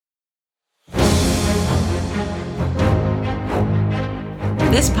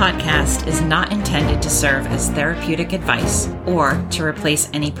This podcast is not intended to serve as therapeutic advice or to replace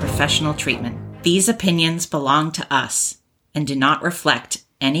any professional treatment. These opinions belong to us and do not reflect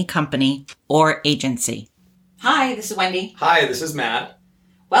any company or agency. Hi, this is Wendy. Hi, this is Matt.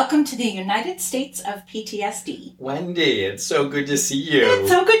 Welcome to the United States of PTSD. Wendy, it's so good to see you. It's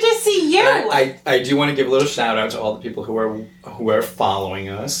so good to see you. I do want to give a little shout out to all the people who are following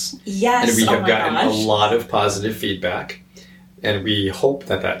us. Yes, and we have gotten gosh. a lot of positive feedback, and we hope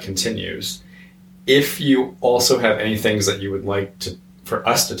that continues. If you also have any things that you would like for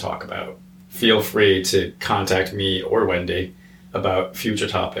us to talk about, feel free to contact me or Wendy about future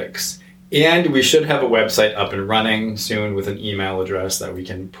topics. And we should have a website up and running soon with an email address that we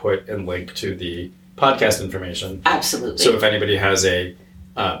can put and link to the podcast information. Absolutely. So if anybody has a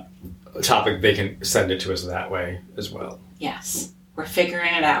topic, they can send it to us that way as well. Yes, we're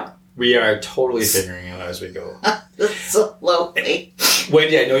figuring it out. We are totally figuring it out as we go. Slowly.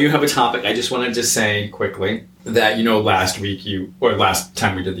 Wendy, I know you have a topic. I just wanted to say quickly that, last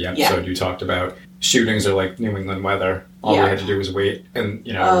time we did the episode, You talked about shootings are like New England weather. All we had to do was wait and,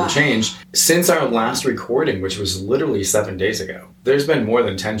 it would change. Since our last recording, which was literally 7 days ago, there's been more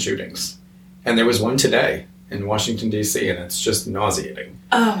than 10 shootings. And there was one today in Washington, D.C., and it's just nauseating.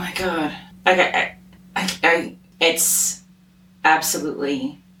 Oh, my God. It's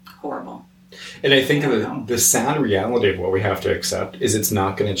absolutely horrible. And I think the sad reality of what we have to accept is it's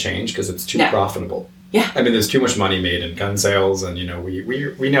not going to change because it's too profitable. Yeah. I mean, there's too much money made in gun sales, and,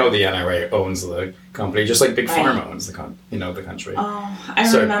 we know the NRA owns the company, just like Big Pharma owns the country. Oh,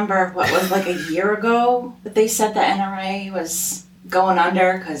 I remember, what was like a year ago that they said the NRA was going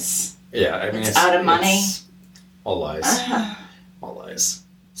under because it's out of money. It's all lies. All lies.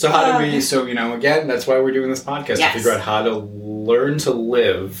 So how do we, again, that's why we're doing this podcast, to figure out how to learn to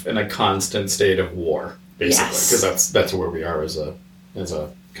live in a constant state of war, basically, because that's where we are as a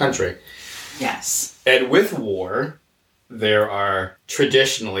country. Yes. And with war, there are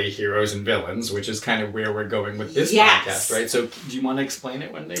traditionally heroes and villains, which is kind of where we're going with this podcast, right? So do you want to explain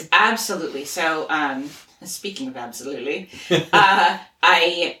it, Wendy? Absolutely. So, speaking of absolutely,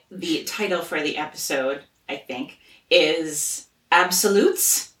 the title for the episode, I think, is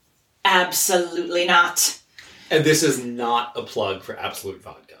Absolutes? Absolutely not. And this is not a plug for Absolute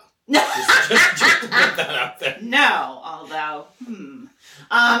Vodka. No. just to put that out there. No, although,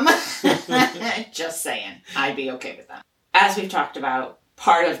 just saying, I'd be okay with that. As we've talked about,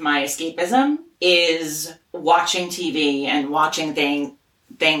 part of my escapism is watching TV and watching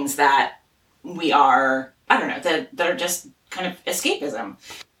things that we are, I don't know, that are just kind of escapism.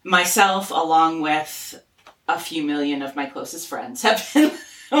 Myself, along with a few million of my closest friends, have been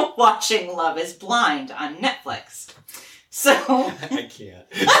watching Love is Blind on Netflix. So I can't.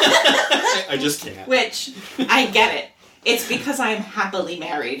 I just can't. Which, I get it. It's because I'm happily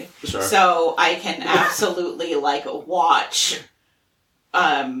married. Sure. So I can absolutely, watch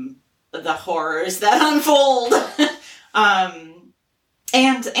the horrors that unfold.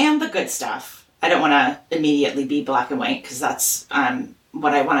 And the good stuff. I don't want to immediately be black and white, because that's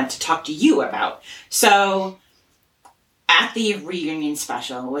what I wanted to talk to you about. So, at the reunion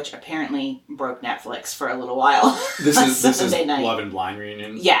special, which apparently broke Netflix for a little while. This is night. Love and Blind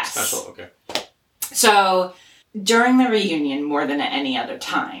reunion special? Okay. So, during the reunion, more than at any other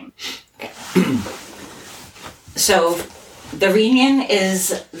time. So, the reunion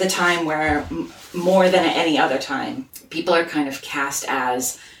is the time where, more than at any other time, people are kind of cast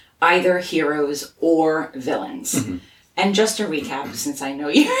as either heroes or villains. Mm-hmm. And just to recap, since I know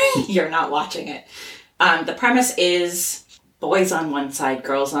you're not watching it, the premise is boys on one side,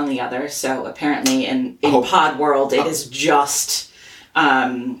 girls on the other. So apparently in Pod World, it is just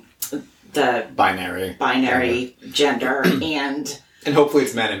the binary gender and hopefully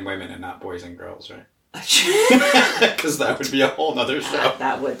it's men and women and not boys and girls, right? Because that would be a whole other show.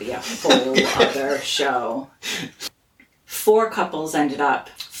 That would be a whole other show. 4 couples ended up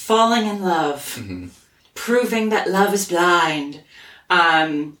falling in love, proving that love is blind.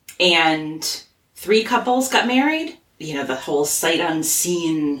 And 3 couples got married. The whole sight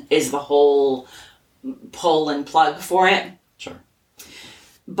unseen is the whole pull and plug for it. Sure.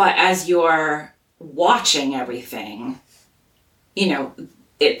 But as you're watching everything,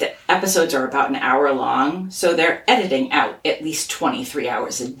 the episodes are about an hour long, so they're editing out at least 23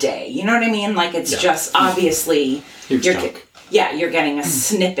 hours a day. You know what I mean? It's just obviously you're getting a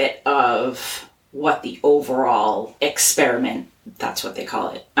snippet of what the overall experiment, that's what they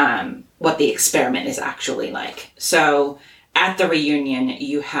call it, what the experiment is actually like. So at the reunion,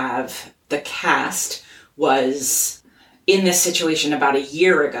 you have the cast was in this situation about a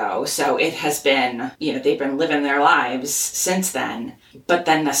year ago. So it has been, they've been living their lives since then. But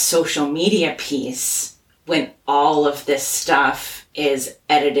then the social media piece, when all of this stuff is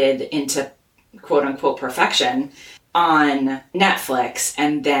edited into quote unquote perfection on Netflix,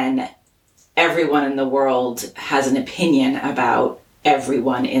 and then everyone in the world has an opinion about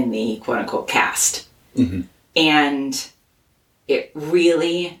everyone in the quote unquote cast. Mm-hmm. And it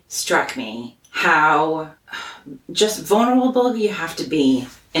really struck me how just vulnerable you have to be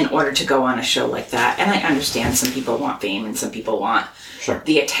in order to go on a show like that. And I understand some people want fame and some people want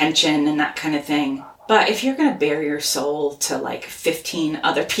the attention and that kind of thing. But if you're going to bare your soul to like 15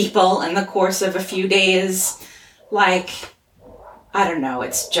 other people in the course of a few days, like, I don't know,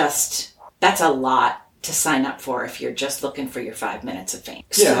 it's just, that's a lot to sign up for if you're just looking for your 5 minutes of fame.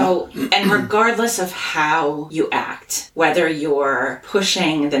 Yeah. So, and regardless of how you act, whether you're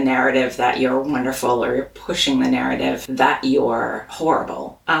pushing the narrative that you're wonderful or you're pushing the narrative that you're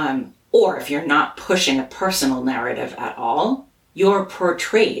horrible, or if you're not pushing a personal narrative at all, you're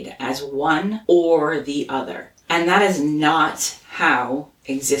portrayed as one or the other. And that is not how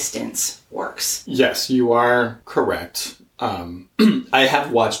existence works. Yes, you are correct. I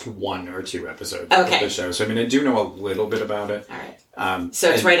have watched 1 or 2 episodes of the show, so I do know a little bit about it. All right.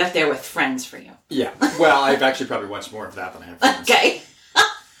 So it's right up there with Friends for you. Yeah. Well, I've actually probably watched more of that than I have Friends. Okay.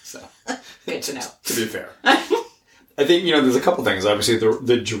 So good to know. To be fair. I think, there's a couple things. Obviously,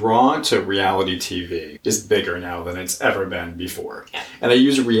 the draw to reality TV is bigger now than it's ever been before. Yeah. And I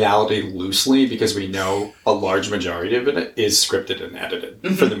use reality loosely because we know a large majority of it is scripted and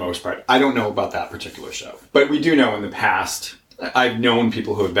edited for the most part. I don't know about that particular show. But we do know in the past, I've known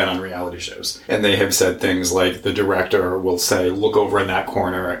people who have been on reality shows, and they have said things like the director will say, look over in that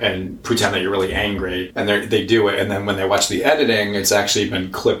corner and pretend that you're really angry, and they do it, and then when they watch the editing, it's actually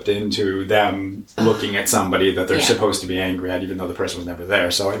been clipped into them looking at somebody that they're supposed to be angry at, even though the person was never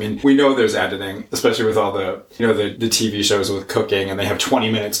there. So, we know there's editing, especially with all the TV shows with cooking, and they have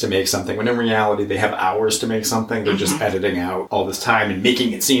 20 minutes to make something, when in reality, they have hours to make something. They're just editing out all this time and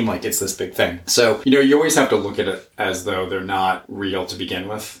making it seem like it's this big thing. So, you always have to look at it as though they're not real to begin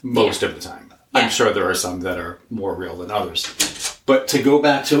with, most of the time. I'm sure there are some that are more real than others. But to go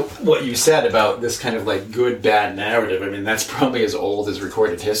back to what you said about this kind of like good, bad narrative, that's probably as old as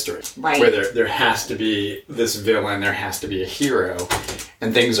recorded history. Right. Where there has to be this villain, there has to be a hero,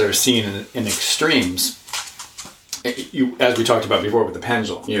 and things are seen in extremes. As we talked about before with the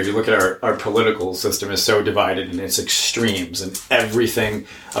pendulum, you look at our political system is so divided in its extremes, and everything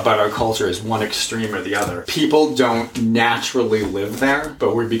about our culture is one extreme or the other. People don't naturally live there,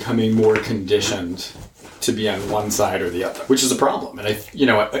 but we're becoming more conditioned to be on one side or the other, which is a problem. And I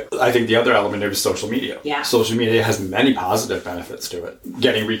think the other element is social media. Yeah. Social media has many positive benefits to it.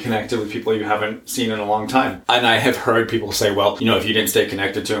 Getting reconnected with people you haven't seen in a long time. And I have heard people say, well, if you didn't stay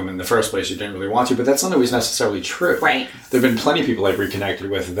connected to them in the first place, you didn't really want to, but that's not always necessarily true. Right. There have been plenty of people I've reconnected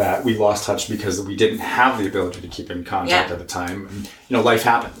with that we lost touch because we didn't have the ability to keep in contact at the time. And, life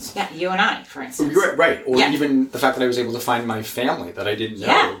happens. Yeah, you and I, for instance. Right. Or even the fact that I was able to find my family that I didn't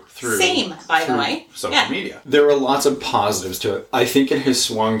know through the way. Social media. There are lots of positives to it. I think it has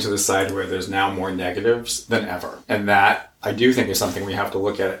swung to the side where there's now more negatives than ever. And that, I do think, is something we have to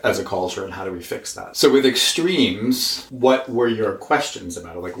look at as a culture, and how do we fix that? So with extremes, what were your questions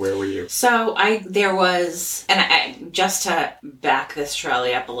about it? Like, where were you? So there was, and I just to back this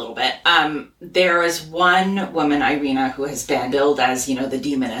trolley up a little bit, there was one woman, Irina, who has been billed as, the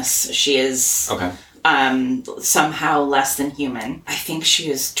demoness. She is... Okay. Somehow less than human. I think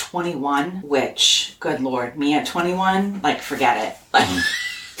she is 21, which, good Lord, me at 21, forget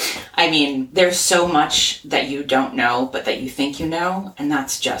it. There's so much that you don't know, but that you think you know, and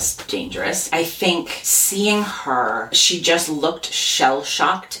that's just dangerous. I think seeing her, she just looked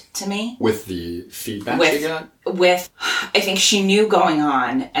shell-shocked to me. With the feedback she got? I think she knew going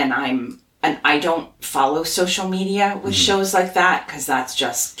on, and I don't follow social media with shows like that, because that's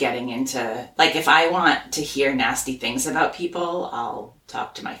just getting into... if I want to hear nasty things about people, I'll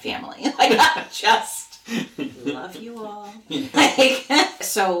talk to my family. I just... love you all.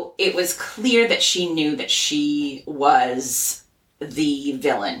 So it was clear that she knew that she was the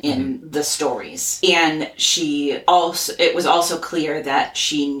villain in the stories. And it was also clear that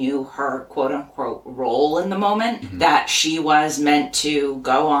she knew her quote unquote role in the moment, that she was meant to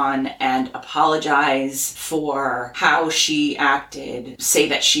go on and apologize for how she acted, say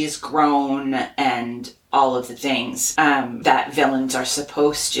that she's grown and all of the things that villains are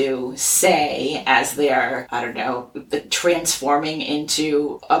supposed to say as they're, I don't know, transforming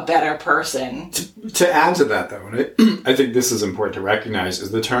into a better person. To add to that, though, and I think this is important to recognize,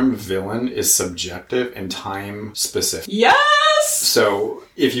 is the term villain is subjective and time specific. Yes! So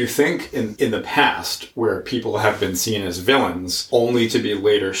if you think in the past where people have been seen as villains only to be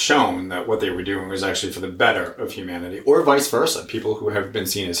later shown that what they were doing was actually for the better of humanity, or vice versa, people who have been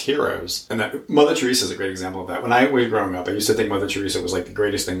seen as heroes. And that Mother Teresa is a great example of that. When I was growing up, I used to think Mother Teresa was like the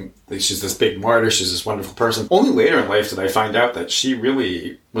greatest thing. She's this big martyr. She's this wonderful person. Only later in life did I find out that she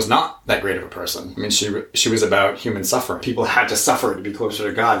really was not that great of a person. I mean, she was about human suffering. People had to suffer to be closer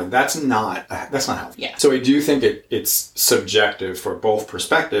to God, and that's not healthy. Yeah. So I do think it's subjective for both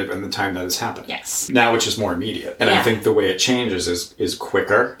perspective and the time that is happening. Yes. Now it's just more immediate, and I think the way it changes is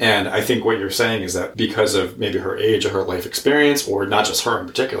quicker. And I think what you're saying is that because of maybe her age or her life experience, or not just her in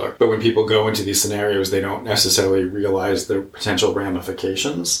particular, but when people go into these scenarios, they don't necessarily realize the potential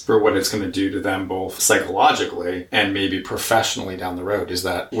ramifications for what it's going to do to them both psychologically and maybe professionally down the road. Is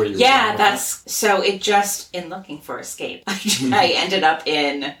that what you were saying? That's so. It just in looking for escape, I ended up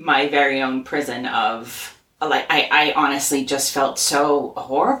in my very own prison of. Like, I honestly just felt so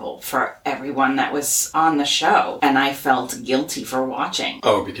horrible for everyone that was on the show. And I felt guilty for watching.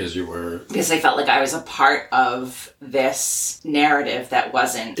 Oh, because you were... Because I felt like I was a part of this narrative that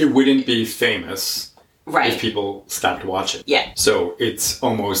wasn't... It wouldn't be famous... Right. If people stopped watching. Yeah. So it's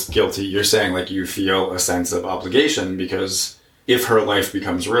almost guilty. You're saying, like, you feel a sense of obligation because... If her life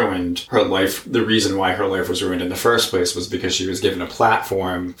becomes ruined, the reason why her life was ruined in the first place was because she was given a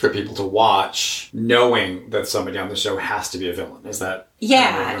platform for people to watch, knowing that somebody on the show has to be a villain. Is that?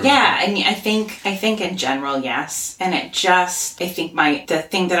 Yeah. I mean, I think in general, yes. And I think the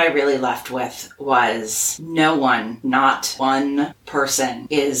thing that I really left with was not one person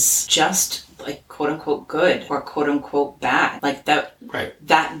is just like quote unquote good or quote unquote bad. Like that, right.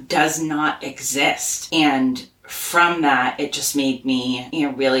 That does not exist. And from that, it just made me,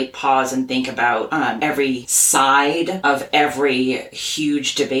 really pause and think about every side of every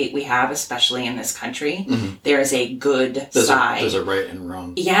huge debate we have, especially in this country. Mm-hmm. There is a good side. There's a right and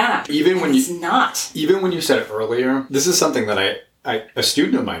wrong. Yeah. Even when you said it earlier, this is something that a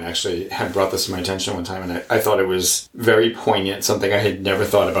student of mine actually had brought this to my attention one time, and I thought it was very poignant, something I had never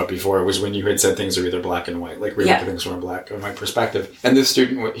thought about before. It was when you had said things are either black and white, like we look at things from a black and white perspective. And this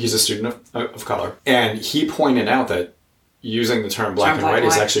student, he's a student of color, and he pointed out that using the term black and white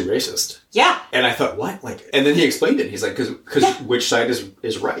is actually racist. Yeah. And I thought, what? And then he explained it. He's like, because which side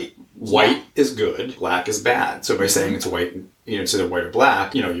is right? White is good, black is bad. So by saying it's white, it's either white or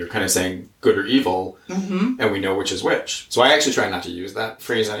black, you're kind of saying good or evil, and we know which is which. So I actually try not to use that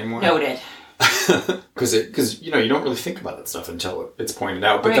phrase anymore. Noted. Because you don't really think about that stuff until it's pointed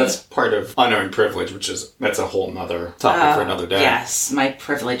out. But that's part of unearned privilege, that's a whole nother topic for another day. Yes, my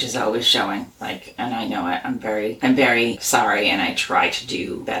privilege is always showing, and I know it. I'm very sorry, and I try to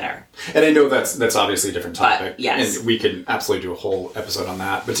do better. And I know that's obviously a different topic. But, yes. And we could absolutely do a whole episode on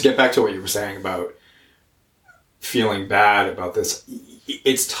that. But to get back to what you were saying about feeling bad about this,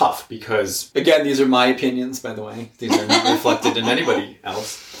 it's tough because, again, these are my opinions, by the way. These are not reflected in anybody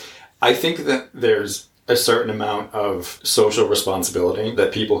else. I think that there's a certain amount of social responsibility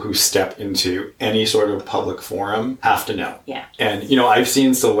that people who step into any sort of public forum have to know. Yeah. And, I've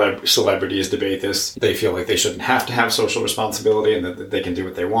seen celebrities debate this. They feel like they shouldn't have to have social responsibility and that they can do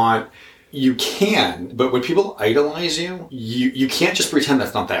what they want. You can, but when people idolize you can't just pretend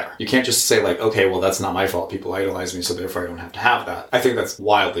that's not there. You can't just say like, okay, well, that's not my fault. People idolize me, so therefore I don't have to have that. I think that's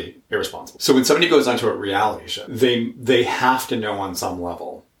wildly irresponsible. So when somebody goes onto a reality show, they have to know on some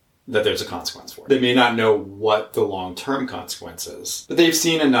level that there's a consequence for it. They may not know what the long-term consequence is, but they've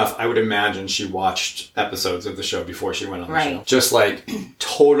seen enough. I would imagine she watched episodes of the show before she went on the show. Just like,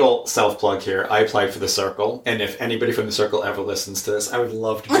 total self-plug here, I applied for The Circle, and if anybody from The Circle ever listens to this, I would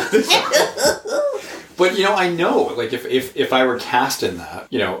love to be The Circle. But, I know, like, if I were cast in that,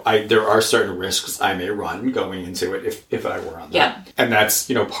 there are certain risks I may run going into it if I were on that. Yeah. And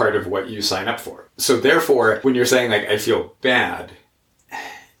that's, part of what you sign up for. So therefore, when you're saying, like, I feel bad...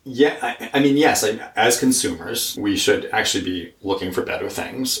 Yeah, I mean, yes, as consumers, we should actually be looking for better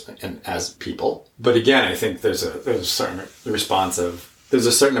things and as people. But again, I think there's a certain there's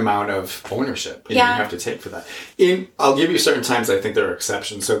a certain amount of ownership you have to take for that. I'll give you certain times I think there are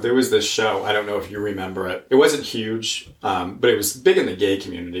exceptions. So there was this show, I don't know if you remember it. It wasn't huge, but it was big in the gay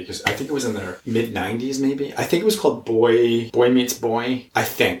community because I think it was in their mid-90s maybe. I think it was called Boy Meets Boy, I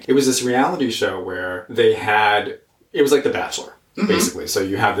think. It was this reality show where it was like The Bachelor. basically. So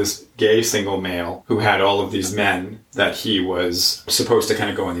you have this gay single male who had all of these men that he was supposed to kind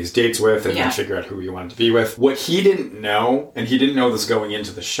of go on these dates with and then figure out who he wanted to be with. What he didn't know, and he didn't know this going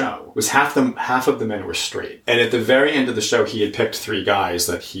into the show, was half of the men were straight. And at the very end of the show, he had picked 3 guys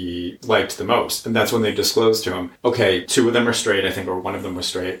that he liked the most. And that's when they disclosed to him, okay, 2 of them are straight, I think, or 1 of them was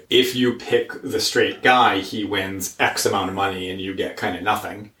straight. If you pick the straight guy, he wins X amount of money and you get kind of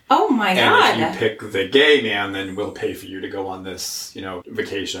nothing. Oh my God. And if you pick the gay man, then we'll pay for you to go on this,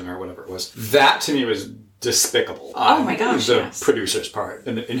 vacation or whatever it was. That to me was despicable. Oh my gosh, the producer's part.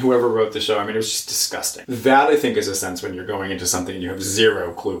 And whoever wrote the show, I mean, it was just disgusting. That, I think, is a sense when you're going into something and you have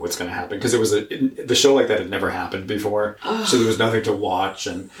zero clue what's going to happen. Because the show like that had never happened before. So there was nothing to watch.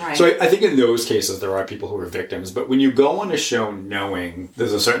 And so I think in those cases, there are people who are victims. But when you go on a show knowing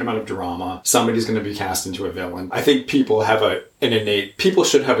there's a certain amount of drama, somebody's going to be cast into a villain, I think people have people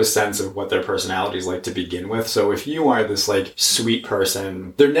should have a sense of what their personality is like to begin with. So if you are this like sweet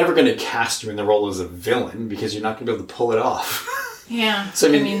person, they're never going to cast you in the role as a villain because you're not going to be able to pull it off. Yeah. So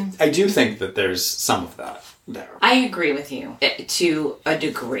I mean, I do think that there's some of that there. I agree with you to a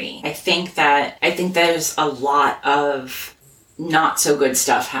degree. I think there's a lot of not so good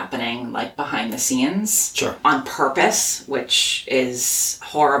stuff happening like behind the scenes on purpose, which is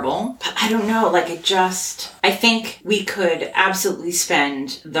horrible. But I don't know, I think we could absolutely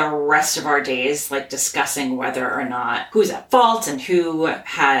spend the rest of our days like discussing whether or not who's at fault and who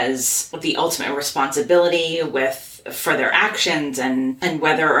has the ultimate responsibility for their actions and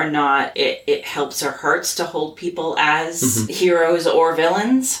whether or not it helps or hurts to hold people as heroes or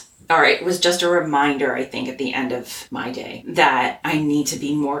villains. All right, it was just a reminder, I think, at the end of my day that I need to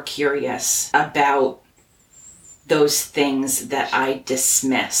be more curious about those things that I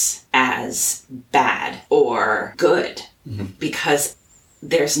dismiss as bad or good, because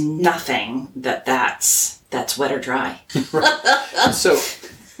there's nothing that's wet or dry. So,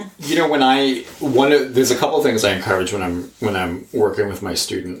 there's a couple of things I encourage when I'm working with my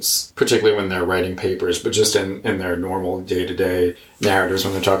students, particularly when they're writing papers, but just in their normal day-to-day narratives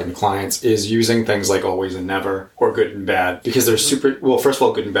when they're talking to clients, is using things like always and never or good and bad, because they're first of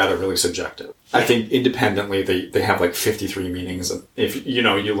all, good and bad are really subjective. I think independently they have like 53 meanings. If you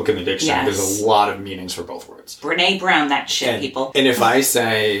look in the dictionary, there's a lot of meanings for both words. Brene Brown, that shit, people. And if I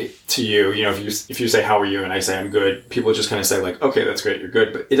say to you, if you say, how are you? And I say, I'm good, people just kind of say like, okay, that's great, you're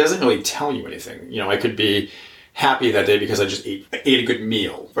good. But it doesn't really tell you anything. I could be happy that day because I just ate a good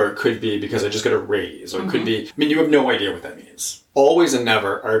meal, or it could be because I just got a raise, or it could be, you have no idea what that means. Always and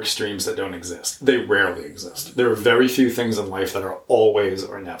never are extremes that don't exist. They rarely exist. There are very few things in life that are always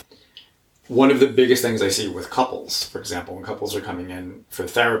or never. One of the biggest things I see with couples, for example, when couples are coming in for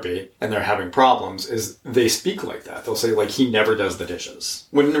therapy and they're having problems, is they speak like that. They'll say, like, he never does the dishes.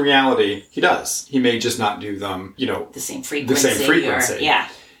 When in reality, he does. He may just not do them, the same frequency.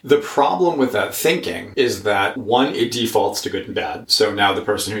 The problem with that thinking is that, one, it defaults to good and bad. So now the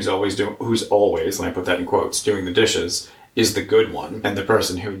person who's always, and I put that in quotes, doing the dishes is the good one, and the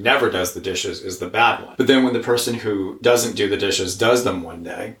person who never does the dishes is the bad one. But then when the person who doesn't do the dishes does them one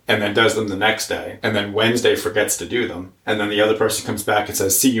day, and then does them the next day, and then Wednesday forgets to do them, and then the other person comes back and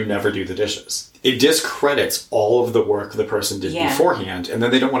says, see, you never do the dishes. It discredits all of the work the person did beforehand, and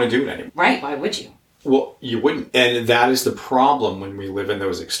then they don't want to do it anymore. Right, why would you? Well, you wouldn't. And that is the problem when we live in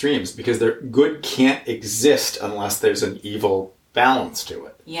those extremes, because good can't exist unless there's an evil balance to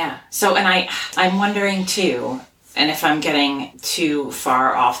it. Yeah. So, and I'm wondering too, and if I'm getting too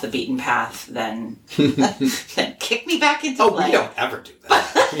far off the beaten path, then kick me back into play. Oh, we don't ever do that.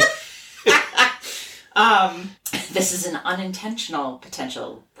 This is an unintentional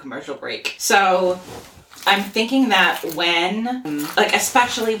potential commercial break. So I'm thinking that when,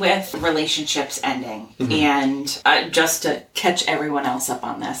 especially with relationships ending, and just to catch everyone else up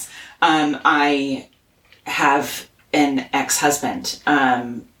on this, I have an ex-husband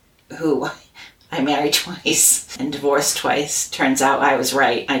who I married twice and divorced twice. Turns out I was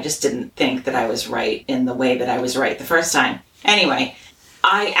right. I just didn't think that I was right in the way that I was right the first time. Anyway,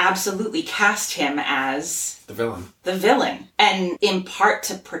 I absolutely cast him as the villain. The villain. And in part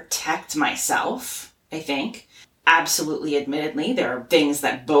to protect myself, I think. Absolutely, admittedly, there are things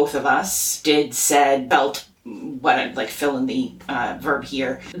that both of us did, said, felt, fill in the verb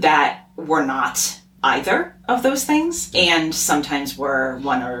here, that were not either of those things, and sometimes were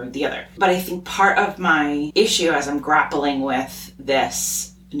one or the other. But I think part of my issue as I'm grappling with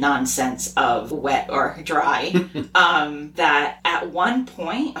this nonsense of wet or dry, that at one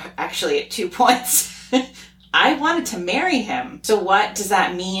point, actually at 2 points, I wanted to marry him. So what does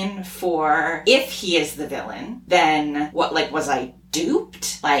that mean for, if he is the villain, then what, was I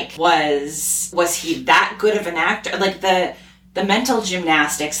duped? Was he that good of an actor? the mental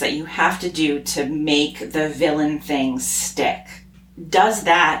gymnastics that you have to do to make the villain thing stick, does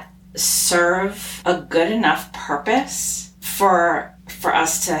that serve a good enough purpose for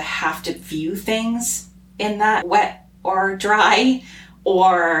us to have to view things in that wet or dry?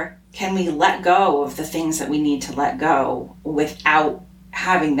 Or can we let go of the things that we need to let go without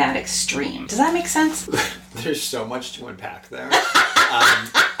having that extreme? Does that make sense? There's so much to unpack there.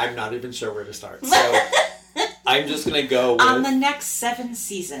 I'm not even sure where to start. So I'm just going to go with... On the next 7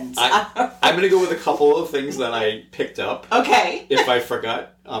 seasons. I'm going to go with a couple of things that I picked up. Okay. If I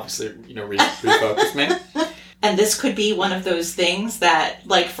forgot, obviously, refocus me. And this could be one of those things that,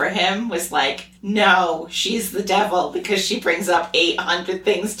 like, for him was like, no, she's the devil because she brings up 800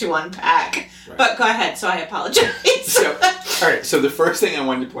 things to unpack. Right. But go ahead, so I apologize. All right, so the first thing I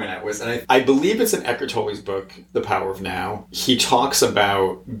wanted to point out was, and I believe it's in Eckhart Tolle's book, The Power of Now, he talks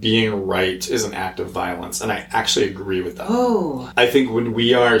about being right is an act of violence, and I actually agree with that. Oh. I think when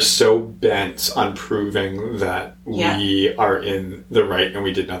we are so bent on proving that we are in the right and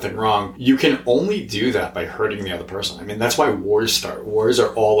we did nothing wrong, you can only do that by hurting the other person. I mean, that's why wars start. Wars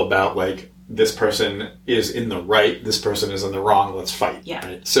are all about, like, this person is in the right, this person is in the wrong, let's fight. Yeah.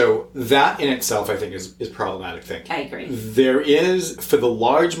 Right? So that in itself, I think, is problematic thinking. I agree. There is, for the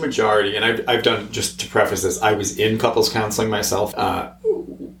large majority, and I've done, just to preface this, I was in couples counseling myself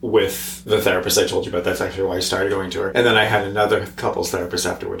with the therapist I told you about. That's actually why I started going to her. And then I had another couples therapist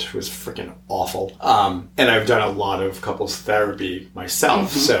afterwards who was freaking awful. And I've done a lot of couples therapy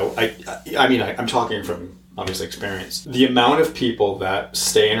myself. So I'm talking from obviously experience. The amount of people that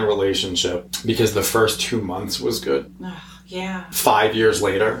stay in a relationship because the first 2 months was good. Yeah. 5 years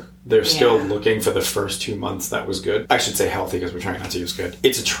later, they're still looking for the first 2 months that was good. I should say healthy because we're trying not to use good.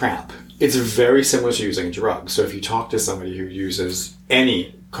 It's a trap. It's very similar to using drugs. So if you talk to somebody who uses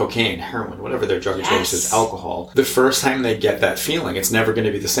any cocaine, heroin, whatever their drug of choice is, alcohol, the first time they get that feeling, it's never going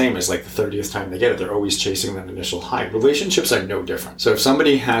to be the same as like the 30th time they get it. They're always chasing that initial high. Relationships are no different. So if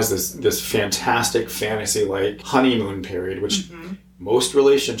somebody has this fantastic fantasy-like honeymoon period, which most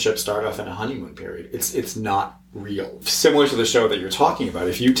relationships start off in a honeymoon period, it's not real. Similar to the show that you're talking about,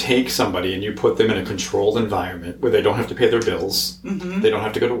 if you take somebody and you put them in a controlled environment where they don't have to pay their bills, they don't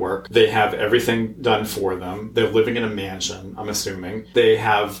have to go to work, they have everything done for them, they're living in a mansion, I'm assuming, they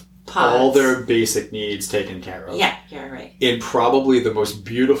have all their basic needs taken care of. Yeah, you're right. In probably the most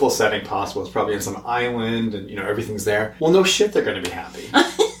beautiful setting possible. It's probably on some island and, everything's there. Well, no shit, they're going to be happy.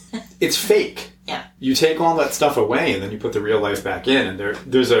 It's fake. Yeah. You take all that stuff away and then you put the real life back in, and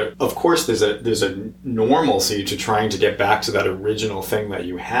there's a normalcy to trying to get back to that original thing that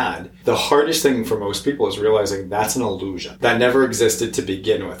you had. The hardest thing for most people is realizing that's an illusion. That never existed to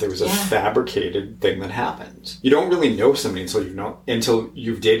begin with. It was a fabricated thing that happened. You don't really know somebody until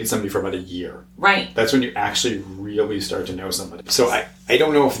you've dated somebody for about a year. Right. That's when you actually really start to know somebody. So I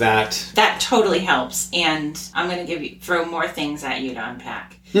don't know if that totally helps, and I'm going to throw more things at you to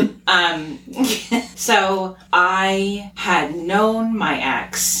unpack. So I had known my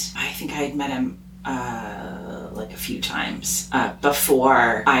ex. I think I had met him like a few times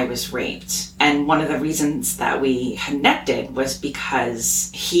before I was raped. And one of the reasons that we connected was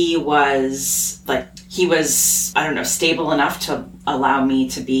because he was, I don't know, stable enough to allow me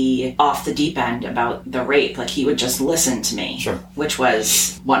to be off the deep end about the rape. Like, he would just listen to me, which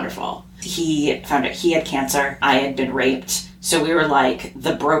was wonderful. He found out he had cancer. I had been raped. So we were like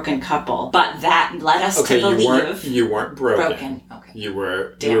the broken couple. But that led us to believe... You weren't broken. Okay. You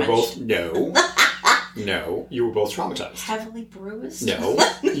were Damaged. No, you were both traumatized. Heavily bruised? No,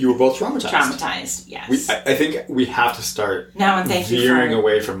 you were both traumatized. Traumatized, yes. I think we have to start veering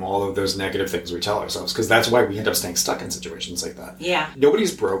away from all of those negative things we tell ourselves, because that's why we end up staying stuck in situations like that. Yeah.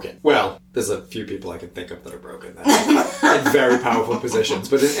 Nobody's broken. Well, there's a few people I can think of that are broken in very powerful positions,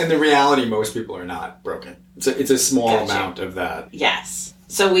 but in the reality, most people are not broken. It's a small amount of that. Yes.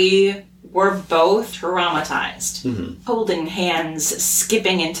 So we were both traumatized, holding hands,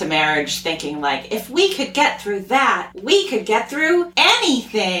 skipping into marriage, thinking like, if we could get through that, we could get through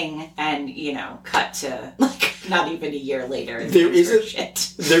anything. And, cut to like not even a year later. There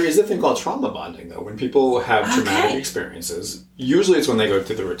is a thing called trauma bonding, though. When people have traumatic experiences, usually it's when they go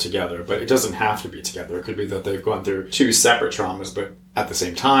through it together, but it doesn't have to be together. It could be that they've gone through two separate traumas, but at the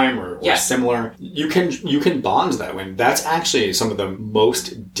same time or similar. You can bond that way. That's actually some of the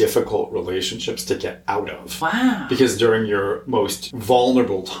most difficult relationships to get out of. Wow. Because during your most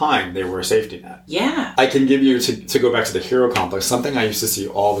vulnerable time, they were a safety net. Yeah. I can give you, to go back to the hero complex, something I used to see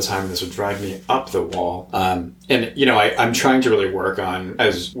all the time, and this would drive me up the wall. I'm trying to really work on,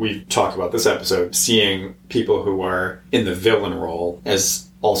 as we talk about this episode, seeing people who are in the villain role as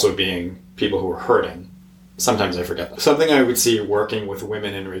also being people who are hurting. Sometimes I forget that. Something I would see working with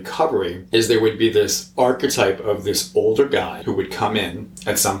women in recovery is there would be this archetype of this older guy who would come in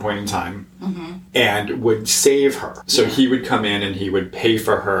at some point in time and would save her. So he would come in and he would pay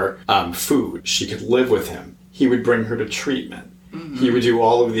for her food. She could live with him. He would bring her to treatment. He would do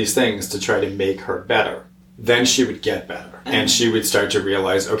all of these things to try to make her better. Then she would get better. And she would start to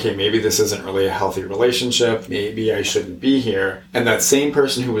realize, okay, maybe this isn't really a healthy relationship. Maybe I shouldn't be here. And that same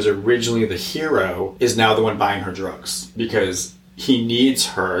person who was originally the hero is now the one buying her drugs because he needs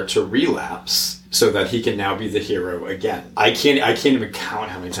her to relapse so that he can now be the hero again. I can't even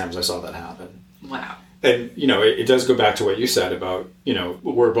count how many times I saw that happen. Wow. And, you know, it does go back to what you said about, you know,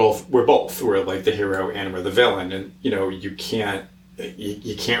 we're both. We're like the hero and we're the villain. And, you know, you can't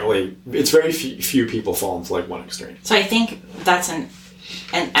really, it's very few people fall into like one extreme. So I think that's an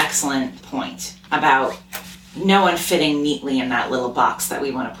excellent point about no one fitting neatly in that little box that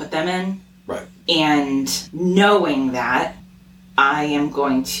we want to put them in. Right. And knowing that, I am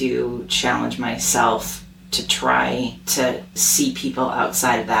going to challenge myself to try to see people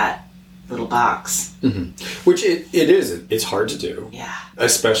outside of that little box. Which it's hard to do. Yeah.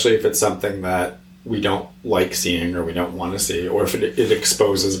 Especially if it's something that we don't like seeing or we don't want to see, or if it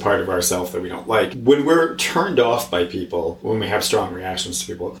exposes a part of ourselves that we don't like. When we're turned off by people, when we have strong reactions to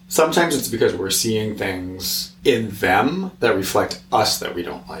people, sometimes it's because we're seeing things in them that reflect us that we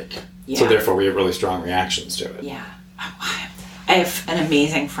don't like. Yeah. So therefore we have really strong reactions to it. Yeah. I have an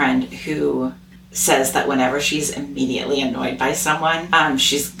amazing friend who says that whenever she's immediately annoyed by someone,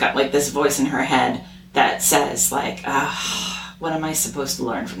 she's got like this voice in her head that says like, what am I supposed to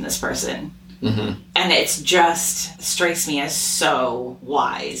learn from this person? And it's just strikes me as so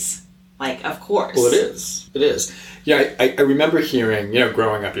wise. Like, of course. Well, it is. Yeah, I remember hearing, you know,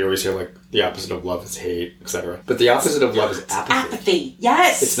 growing up, you always hear like the opposite of love is hate, etc. But the opposite of love is apathy. Apathy,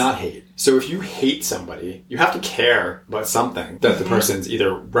 yes. It's not hate. So if you hate somebody, you have to care about something that the person's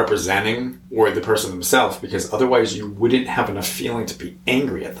either representing or the person themselves, because otherwise you wouldn't have enough feeling to be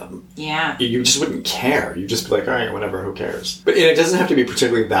angry at them. Yeah. You just wouldn't care. You'd just be like, all right, whatever, who cares? But it doesn't have to be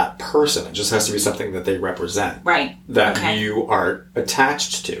particularly that person. It just has to be something that they represent. Right. That you are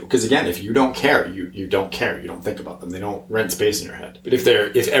attached to. Because again, if you don't care, you don't care. You don't think about them. They don't rent space in your head. But if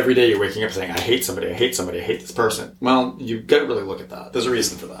every day you're waking up saying, I hate somebody, I hate somebody, I hate this person, well, you've got to really look at that. There's a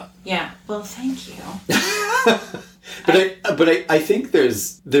reason for that. Yeah. Well, thank you. But I think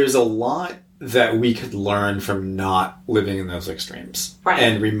there's a lot that we could learn from not living in those extremes. Right.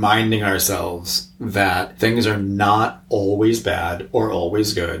 And reminding ourselves that things are not always bad or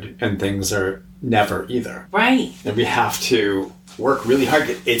always good, and things are never either. Right. And we have to work really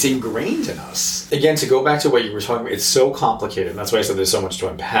hard. It's ingrained in us. Again, to go back to what you were talking about, it's so complicated. And that's why I said there's so much to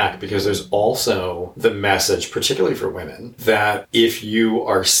unpack, because there's also the message, particularly for women, that if you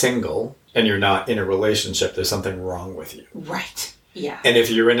are single and you're not in a relationship, there's something wrong with you. Right. Yeah. And if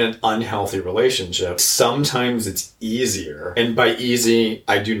you're in an unhealthy relationship, sometimes it's easier. And by easy,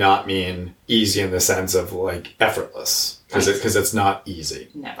 I do not mean easy in the sense of like effortless, because it's not easy.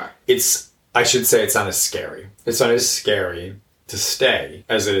 Never. I should say it's not as scary. It's not as scary to stay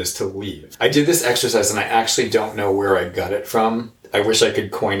as it is to leave. I did this exercise and I actually don't know where I got it from. I wish I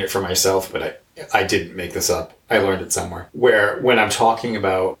could coin it for myself, but I didn't make this up. I learned it somewhere. Where when I'm talking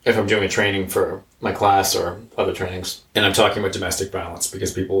about, if I'm doing a training for my class or other trainings, and I'm talking about domestic violence,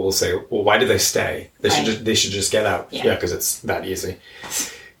 because people will say, well, why do they stay? They should just get out. Yeah, because it's that easy.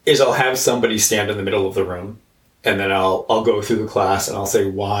 Is I'll have somebody stand in the middle of the room, and then I'll go through the class and I'll say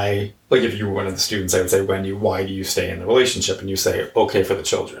why. Like if you were one of the students, I would say, Wendy, why do you stay in the relationship? And you say, okay, for the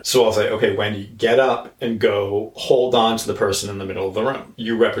children. So I'll say, okay, Wendy, get up and go hold on to the person in the middle of the room.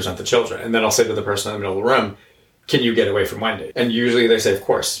 You represent the children. And then I'll say to the person in the middle of the room, can you get away from Wendy? And usually they say, of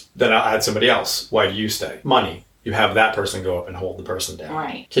course. Then I'll add somebody else. Why do you stay? Money. You have that person go up and hold the person down.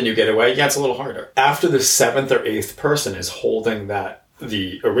 Right. Can you get away? Yeah, it's a little harder. After the 7th or 8th person is holding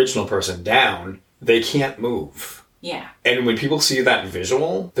the original person down, they can't move. Yeah. And when people see that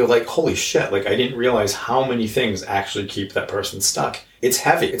visual, they're like, holy shit, like I didn't realize how many things actually keep that person stuck. It's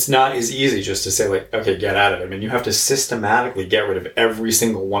heavy. It's not as easy just to say like, okay, get at it. I mean, you have to systematically get rid of every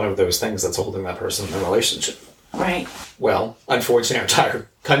single one of those things that's holding that person in the relationship. Right. Well, unfortunately, our entire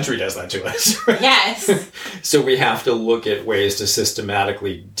country does that to us. Right? Yes. So we have to look at ways to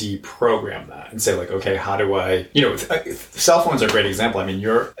systematically deprogram that and say like, okay, how do I, cell phones are a great example. I mean,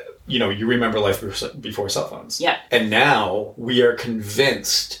 you remember life before cell phones. Yeah. And now we are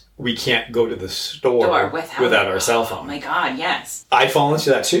convinced we can't go to the store without our cell phone. Oh my God, yes. I fall into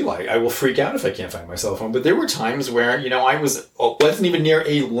that too. I will freak out if I can't find my cell phone. But there were times where, I wasn't even near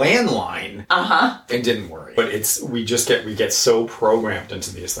a landline. And didn't worry. But we get so programmed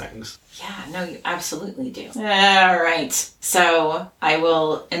into these things. Yeah, no, you absolutely do. All right. So I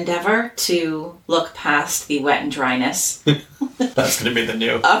will endeavor to look past the wet and dryness. That's going to be the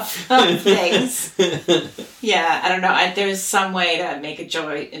new. Of things. Yeah, I don't know. There's some way to make a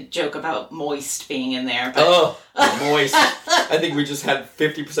joke about moist being in there. But... moist. I think we just had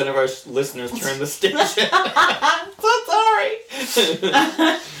 50% of our listeners turn the station. I'm so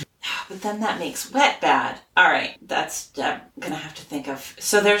sorry. But then that makes wet bad. All right, that's gonna have to think of.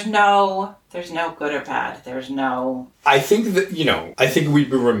 So there's no good or bad. There's no. I think that I think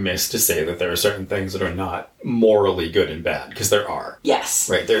we'd be remiss to say that there are certain things that are not morally good and bad, because there are. Yes.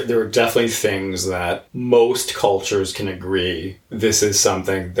 Right. There are definitely things that most cultures can agree this is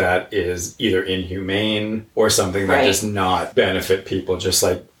something that is either inhumane or something that does not benefit people. Just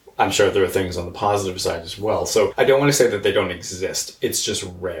like, I'm sure there are things on the positive side as well. So I don't want to say that they don't exist. It's just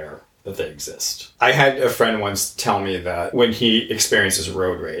rare that they exist. I had a friend once tell me that when he experiences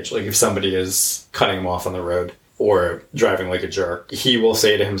road rage, like if somebody is cutting him off on the road or driving like a jerk, he will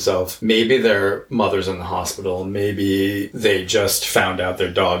say to himself, maybe their mother's in the hospital, maybe they just found out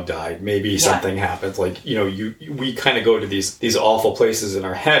their dog died, maybe something happened. Like, we kind of go to these awful places in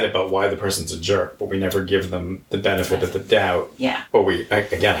our head about why the person's a jerk, but we never give them the benefit of the doubt. Yeah. Or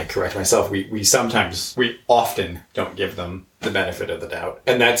I correct myself, we often don't give them the benefit of the doubt.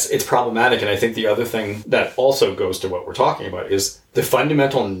 And it's problematic. And I think the other thing that also goes to what we're talking about is the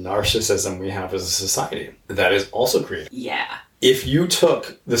fundamental narcissism we have as a society that is also created. Yeah. If you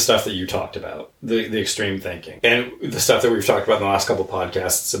took the stuff that you talked about, the extreme thinking, and the stuff that we've talked about in the last couple of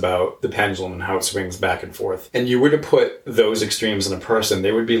podcasts about the pendulum and how it swings back and forth, and you were to put those extremes in a person,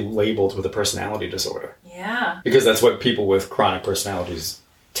 they would be labeled with a personality disorder. Yeah. Because that's what people with chronic personalities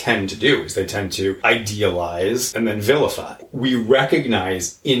tend to do, is they tend to idealize and then vilify. We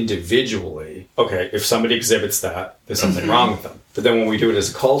recognize individually, okay, if somebody exhibits that, there's something wrong with them. But then when we do it as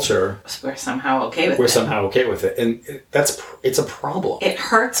a culture, we're somehow okay with it. We're somehow okay with it. And it's a problem. It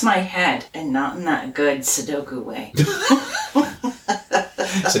hurts my head, and not in that good Sudoku way.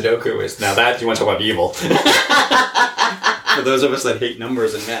 Sudoku is, now that, you want to talk about evil. For those of us that hate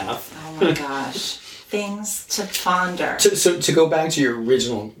numbers and math. Oh my gosh. Things to ponder. So to go back to your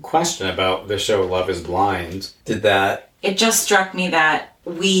original question about the show Love is Blind, it just struck me that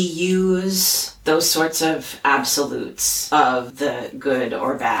we use those sorts of absolutes of the good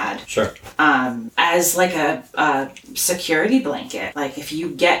or bad. Sure. As like a security blanket. Like if you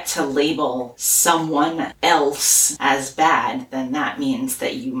get to label someone else as bad, then that means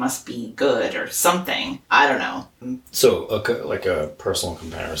that you must be good or something. I don't know. So like a personal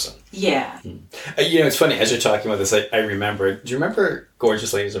comparison. Yeah. It's funny, as you're talking about this, I remember, do you remember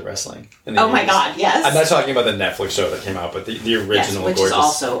Gorgeous Ladies of Wrestling? Oh my God, yes. I'm not talking about the Netflix show that came out, but the original yes, which Gorgeous. Is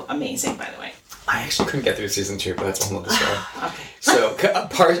also amazing, by the way. I actually couldn't get through season 2, but that's a whole other story. Okay. So,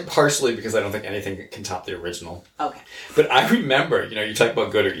 partially because I don't think anything can top the original. Okay. But I remember, you talk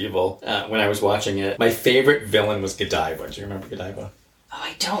about good or evil, when I was watching it, my favorite villain was Godiva. Do you remember Godiva? Oh,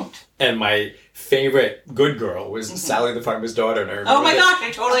 I don't. And my favorite good girl was Sally the Farmer's Daughter. And I remember gosh,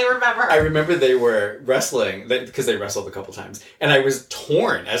 I totally remember. I remember they were wrestling, because they wrestled a couple times, and I was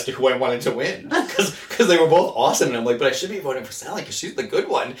torn as to who I wanted to win, because they were both awesome, and I'm like, but I should be voting for Sally, because she's the good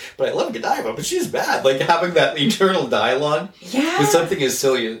one, but I love Godiva, but she's bad. Like, having that internal dialogue with something as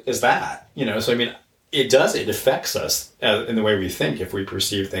silly as that, so I mean, it affects us in the way we think, if we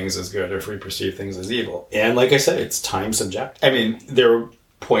perceive things as good or if we perceive things as evil. And like I said, it's time subjective. I mean, there were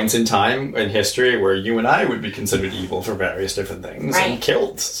points in time in history where you and I would be considered evil for various different things and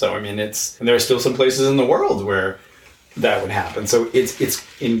killed. So, I mean, and there are still some places in the world where that would happen. So it's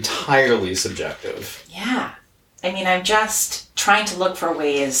entirely subjective. Yeah. I mean, I'm just trying to look for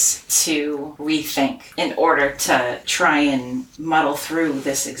ways to rethink in order to try and muddle through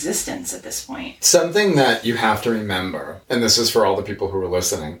this existence at this point. Something that you have to remember, and this is for all the people who are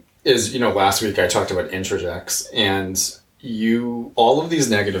listening, is, last week I talked about introjects, and all of these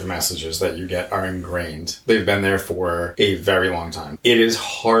negative messages that you get are ingrained. They've been there for a very long time. It is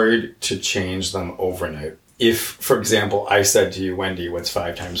hard to change them overnight. If, for example, I said to you, Wendy, what's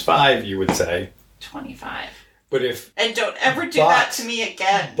 5 times 5, you would say 25. But if... And don't ever do that to me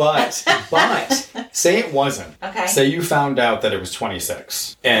again. But, say it wasn't. Okay. Say you found out that it was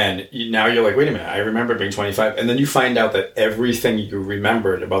 26. And now you're like, wait a minute, I remember it being 25. And then you find out that everything you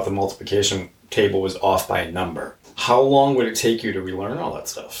remembered about the multiplication table was off by a number. How long would it take you to relearn all that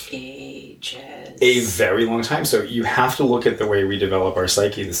stuff? Ages. A very long time. So you have to look at the way we develop our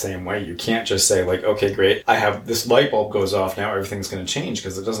psyche the same way. You can't just say like, okay, great, I have this light bulb goes off, now everything's going to change,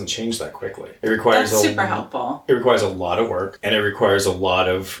 because it doesn't change that quickly. It requires That's super helpful. It requires a lot of work, and it requires a lot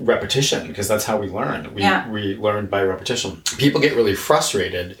of repetition, because that's how we learn. We learn by repetition. People get really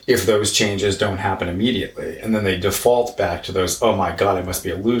frustrated if those changes don't happen immediately, and then they default back to those, oh my God, I must be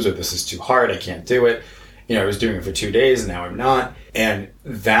a loser. This is too hard. I can't do it. I was doing it for 2 days and now I'm not. And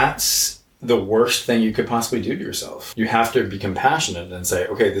that's the worst thing you could possibly do to yourself. You have to be compassionate and say,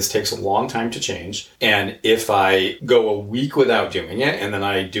 okay, this takes a long time to change. And if I go a week without doing it and then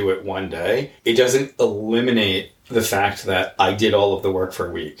I do it one day, it doesn't eliminate the fact that I did all of the work for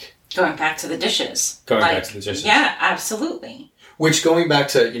a week. Going back to the dishes. Back to the dishes. Yeah, absolutely. Which, going back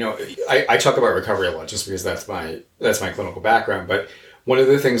to, I talk about recovery a lot just because that's my clinical background, but one of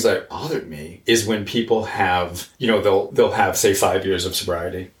the things that bothered me is when people have, they'll have, say, 5 years of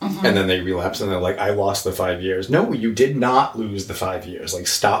sobriety, and then they relapse and they're like, I lost the 5 years. No, you did not lose the 5 years. Like,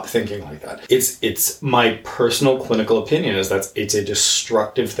 stop thinking like that. It's my personal clinical opinion is that it's a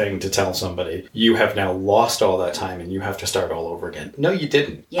destructive thing to tell somebody, you have now lost all that time and you have to start all over again. No, you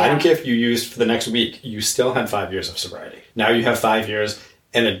didn't. Yeah. I don't care if you used for the next week. You still had 5 years of sobriety. Now you have 5 years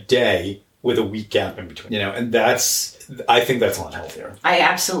and a day with a week gap in between, and I think that's a lot healthier. I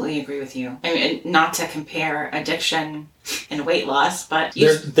absolutely agree with you. I mean, not to compare addiction and weight loss, but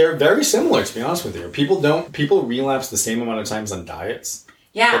they're very similar, to be honest with you. People relapse the same amount of times on diets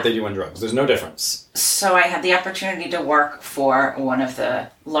that they do on drugs. There's no difference. So I had the opportunity to work for one of the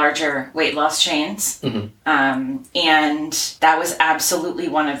larger weight loss chains. And that was absolutely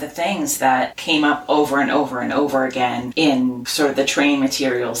one of the things that came up over and over and over again in sort of the training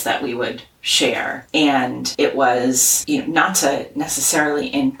materials that we would share. And it was, not to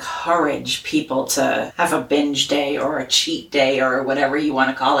necessarily encourage people to have a binge day or a cheat day or whatever you want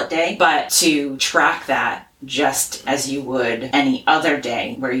to call it day, but to track that just as you would any other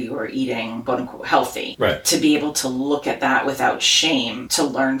day where you were eating, quote unquote, healthy. Right. To be able to look at that without shame, to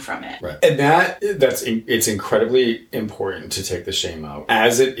learn from it. Right. And it's incredibly important to take the shame out,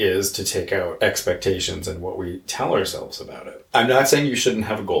 as it is to take out expectations and what we tell ourselves about it. I'm not saying you shouldn't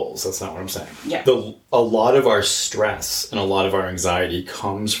have goals. That's not what I'm saying. Yeah. A lot of our stress and a lot of our anxiety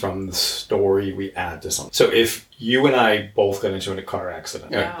comes from the story we add to something. So if you and I both got into a car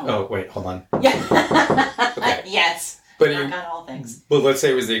accident. No. Oh, wait, hold on. Yeah. Okay. Yes. But on all things. But let's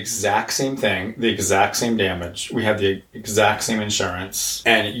say it was the exact same thing, the exact same damage. We had the exact same insurance.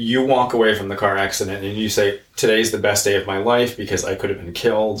 And you walk away from the car accident and you say, today's the best day of my life because I could have been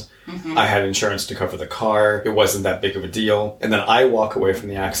killed. I had insurance to cover the car. It wasn't that big of a deal. And then I walk away from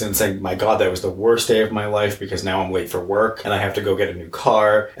the accident saying, my God, that was the worst day of my life because now I'm late for work and I have to go get a new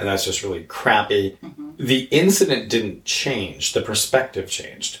car. And that's just really crappy. The incident didn't change. The perspective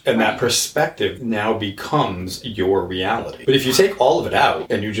changed. And that perspective now becomes your reality. But if you take all of it out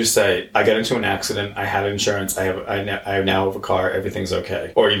and you just say, I got into an accident, I had insurance, I now have a car, everything's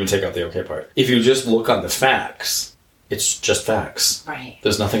okay. Or even take out the okay part. If you just look on the facts, it's just facts. Right.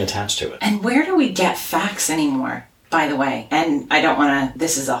 There's nothing attached to it. And where do we get facts anymore, by the way? And I don't want to,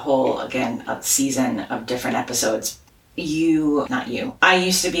 this is a whole, again, a season of different episodes. Not you. I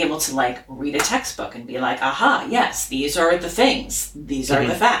used to be able to read a textbook and be like, aha, yes, these are the things. These are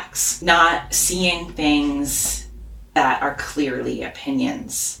the facts. Not seeing things that are clearly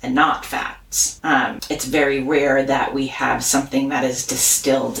opinions and not facts. It's very rare that we have something that is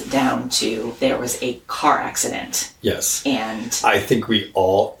distilled down to there was a car accident. Yes. And I think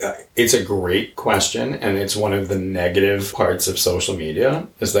it's a great question, and it's one of the negative parts of social media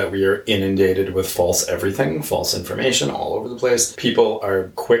is that we are inundated with false everything, false information all over the place. People are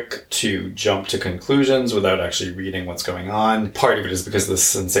quick to jump to conclusions without actually reading what's going on. Part of it is because of the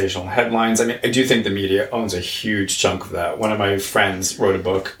sensational headlines. I mean, I do think the media owns a huge chunk of that. One of my friends wrote a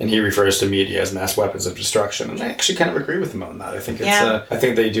book, and he refers to media as mass weapons of destruction, and I actually kind of agree with him on that. I think I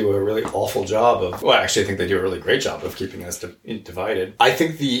think they do a really awful job of, I think they do a really great job of keeping us divided. I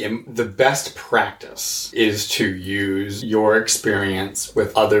think the best practice is to use your experience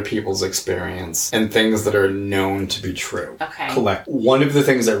with other people's experience and things that are known to be true. Okay. Collect. One of the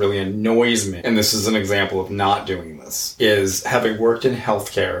things that really annoys me, and this is an example of not doing this, is having worked in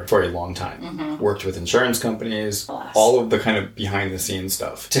healthcare for a long time, worked with insurance companies, all of the kind of behind the scenes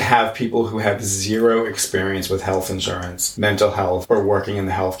stuff, to have people who have zero experience with health insurance, mental health, or working in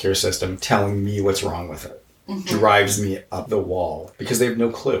the healthcare system telling me what's wrong with it. drives me up the wall because they have no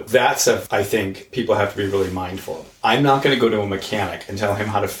clue. That's stuff I think people have to be really mindful of. I'm not going to go to a mechanic and tell him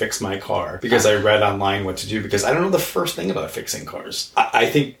how to fix my car because I read online what to do because I don't know the first thing about fixing cars. I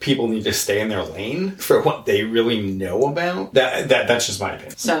think people need to stay in their lane for what they really know about. That's just my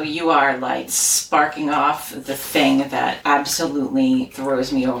opinion. So you are like sparking off the thing that absolutely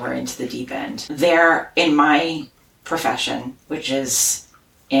throws me over into the deep end. There, in my profession, which is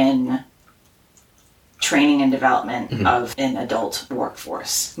in training and development of an adult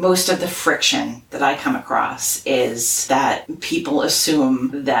workforce. Most of the friction that I come across is that people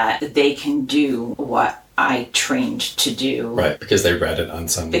assume that they can do what I trained to do. Right, because they read it on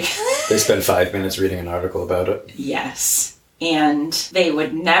some... They spent 5 minutes reading an article about it. Yes. And they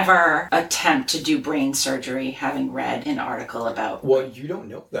would never attempt to do brain surgery having read an article about... Well, you don't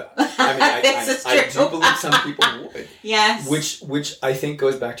know that. I mean, I do believe some people would. Yes. Which I think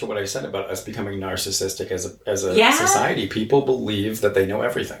goes back to what I said about us becoming narcissistic as a society. People believe that they know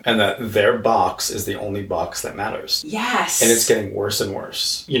everything and that their box is the only box that matters. Yes. And it's getting worse and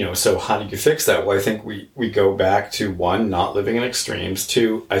worse. So how do you fix that? Well, I think we go back to, one, not living in extremes.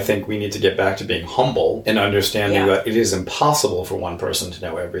 Two, I think we need to get back to being humble and understanding that it is impossible for one person to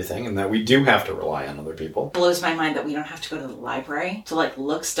know everything and that we do have to rely on other people. Blows my mind that we don't have to go to the library to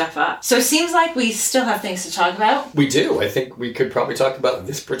look stuff up. So it seems like we still have things to talk about. We do. I think we could probably talk about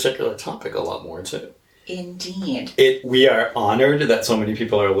this particular topic a lot more too. Indeed. We are honored that so many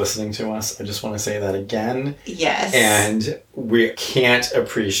people are listening to us. I just want to say that again. Yes. And we can't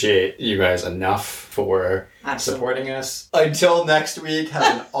appreciate you guys enough for supporting us. Until next week,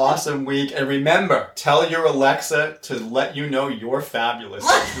 have an awesome week. And remember, tell your Alexa to let you know you're fabulous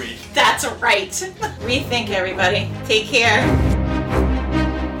this week. That's right. Rethink, everybody. Take care.